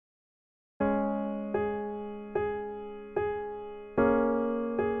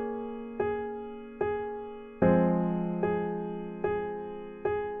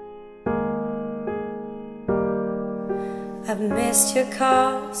I've missed your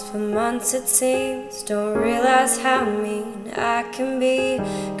calls for months it seems. Don't realize how mean I can be,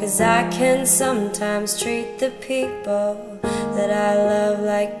 'cause I can sometimes treat the people that I love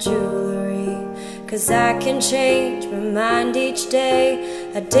like jewelry. 'Cause I can change my mind each day.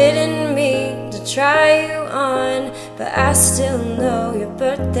 I didn't mean to try you on, but I still know your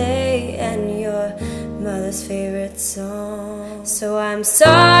birthday and your mother's favorite song. So I'm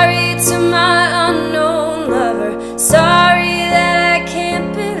sorry to my unknown lover. Sorry that I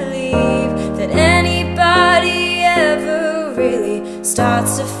can't believe that anybody ever really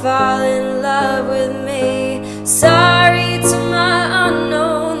starts to fall in love with me. Sorry to my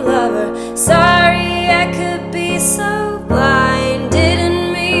unknown lover. Sorry I could be so blind.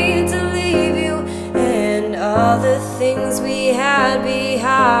 Didn't mean to leave you and all the things we had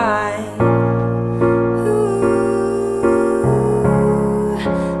behind.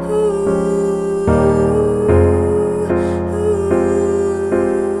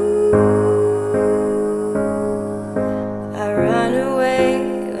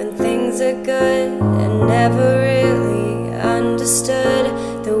 Good and never really understood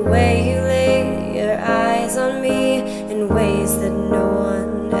the way you lay your eyes on me in ways that no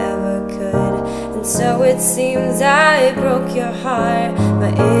one ever could. And so it seems I broke your heart.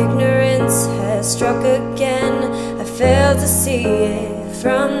 My ignorance has struck again. I failed to see it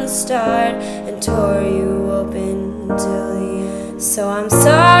from the start and tore you open till the end. So I'm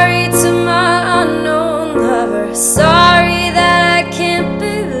sorry to my unknown lover. Sorry that I can't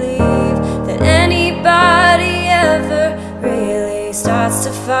anybody ever really starts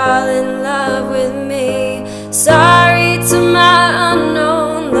to fall in love with me. Sorry to my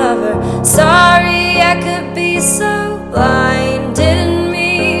unknown lover. Sorry I could be so blind. Didn't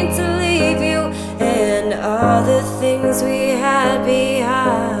mean to leave you and all the things we had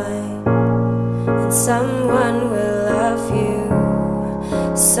behind. And someone will love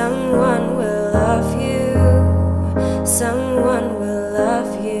you. Someone will love you. Someone will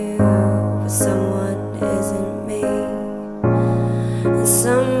love you. Someone isn't me. And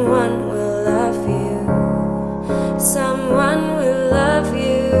someone will love you. Someone will love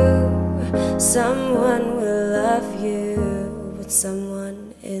you. Someone will love you. But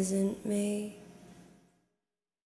someone isn't me.